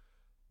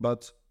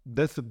 But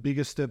that's the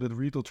biggest step that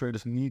retail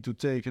traders need to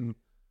take. And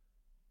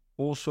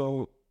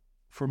also,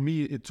 for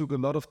me, it took a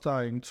lot of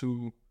time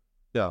to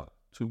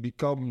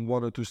become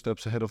 1 or 2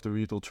 steps ahead of the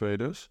retail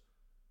traders.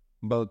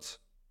 But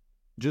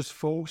just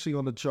focusing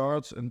on the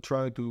charts and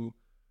trying to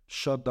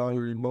shut down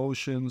your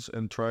emotions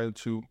and trying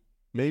to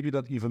maybe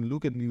not even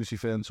look at news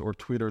events or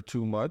Twitter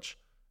too much,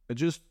 and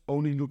just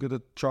only look at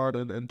the chart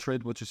and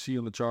trade what you see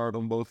on the chart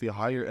on both the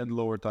higher and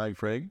lower time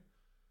frame.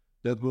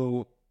 That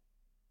will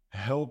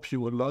help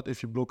you a lot.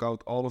 If you block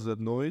out all of that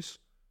noise,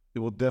 it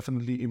will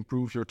definitely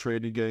improve your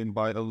trading game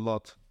by a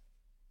lot.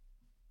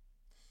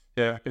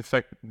 Yeah, in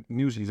fact,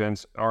 news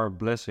events are a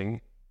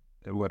blessing,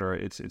 whether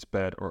it's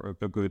bad or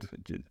good,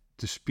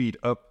 to speed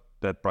up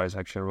that price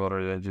action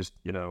rather than just,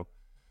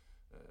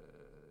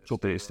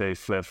 stay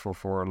flat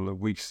for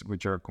weeks,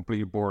 which are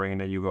completely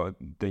boring, and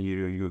then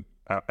you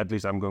at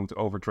least I'm going to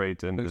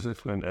overtrade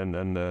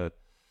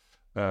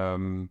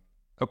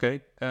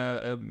okay.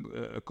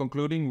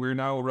 Concluding, we're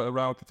now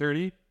around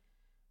 30.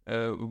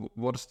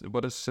 What is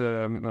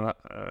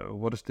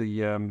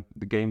the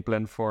game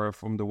plan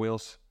from the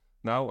whales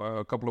now?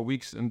 A couple of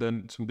weeks and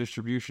then some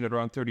distribution at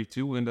around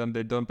 32, and then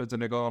they dump it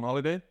and they go on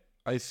holiday.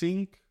 I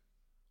think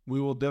we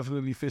will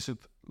definitely visit,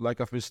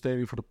 like I've been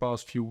stating for the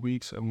past few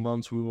weeks and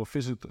months, we will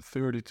visit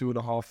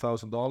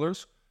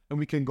 $32,500, and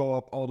we can go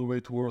up all the way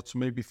towards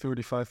maybe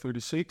 35,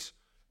 36,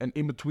 and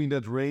in between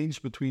that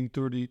range, between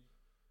 30,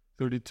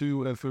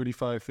 32 and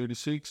 35,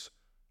 36,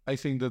 I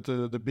think that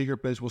the bigger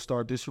players will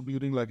start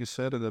distributing, like I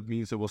said, and that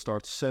means they will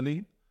start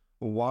selling.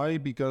 Why?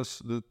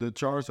 Because the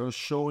charts are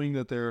showing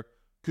that there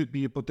could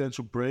be a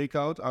potential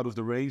breakout out of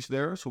the range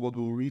there. So what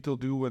will retail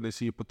do when they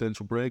see a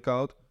potential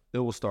breakout? they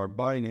will start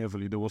buying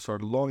heavily. They will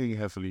start longing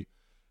heavily.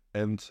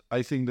 And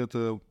I think that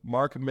the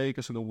market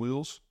makers and the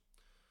wheels,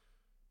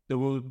 they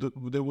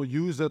will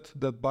use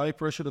that buy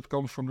pressure that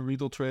comes from the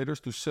retail traders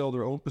to sell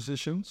their own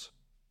positions.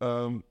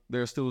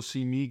 There's still a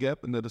CME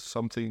gap, and that is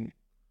something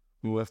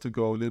we will have to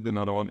go a little bit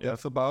Another one,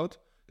 depth about.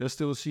 There's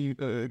still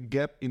a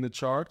gap in the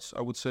charts,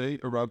 I would say,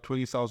 around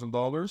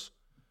 $20,000.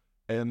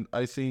 And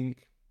I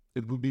think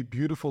it would be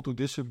beautiful to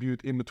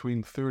distribute in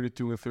between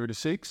 32 and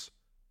 36,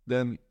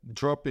 then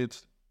drop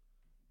it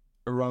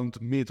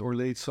around mid or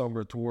late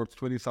summer towards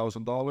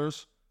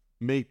 $20,000,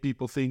 make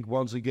people think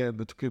once again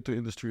that the crypto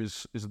industry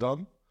is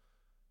done,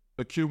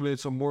 accumulate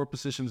some more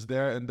positions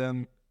there, and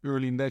then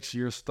early next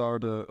year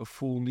start a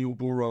full new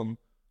bull run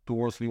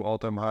towards new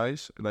all-time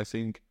highs. And I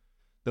think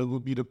that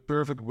would be the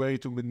perfect way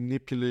to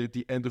manipulate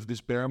the end of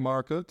this bear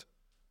market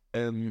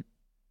and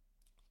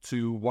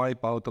to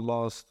wipe out the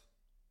last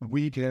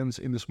weekends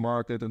in this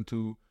market and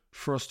to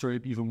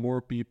frustrate even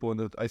more people.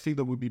 And I think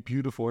that would be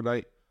beautiful.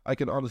 And I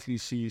can honestly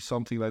see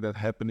something like that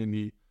happen in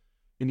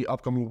the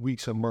upcoming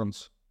weeks and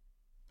months.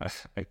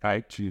 I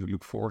actually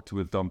look forward to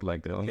a dump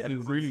like that. Yeah,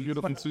 it's really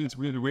beautiful. It's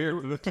really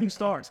weird. The team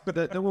starts. But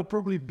there will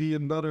probably be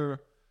another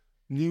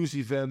news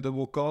event that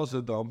will cause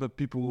a dump, and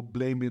people will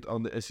blame it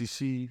on the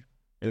SEC,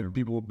 and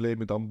people will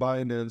blame it on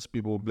Binance,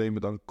 people will blame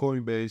it on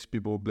Coinbase,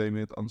 people will blame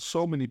it on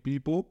so many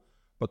people.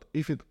 But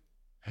if it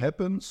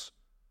happens,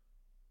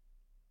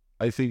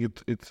 I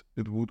think it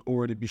would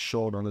already be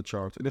shown on the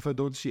chart. And if I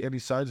don't see any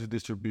signs of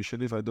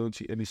distribution, if I don't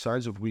see any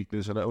signs of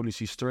weakness, and I only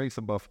see strength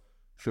above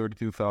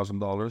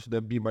 $32,000,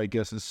 then be my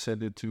guess and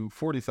send it to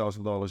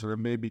 $40,000, and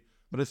then maybe.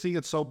 But I think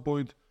at some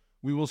point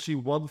we will see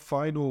one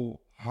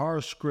final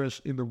harsh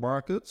crash in the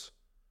markets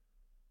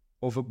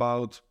of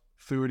about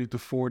 30 to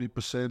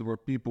 40%, where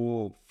people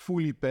will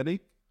fully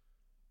panic,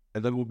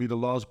 and that will be the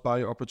last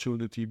buy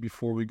opportunity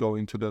before we go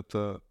into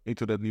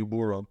that new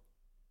bull run.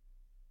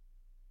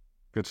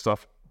 Good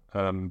stuff.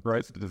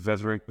 Right,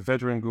 the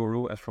veteran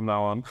guru as from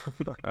now on.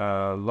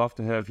 Love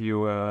to have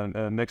you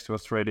next to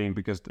us trading,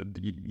 because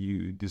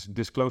you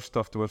disclose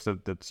stuff to us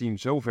that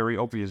seems so very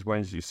obvious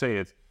when you say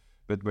it,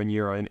 but when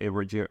you're in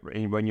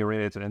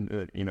it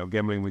and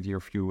gambling with your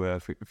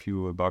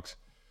few bucks,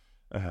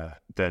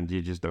 then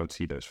you just don't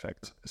see those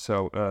facts.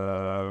 So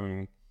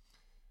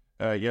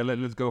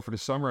let's go for the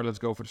summer. Let's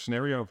go for the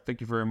scenario.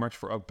 Thank you very much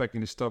for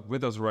unpacking this stuff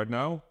with us right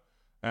now,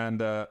 and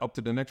up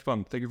to the next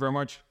one. Thank you very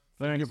much.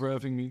 Thank you for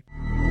having me.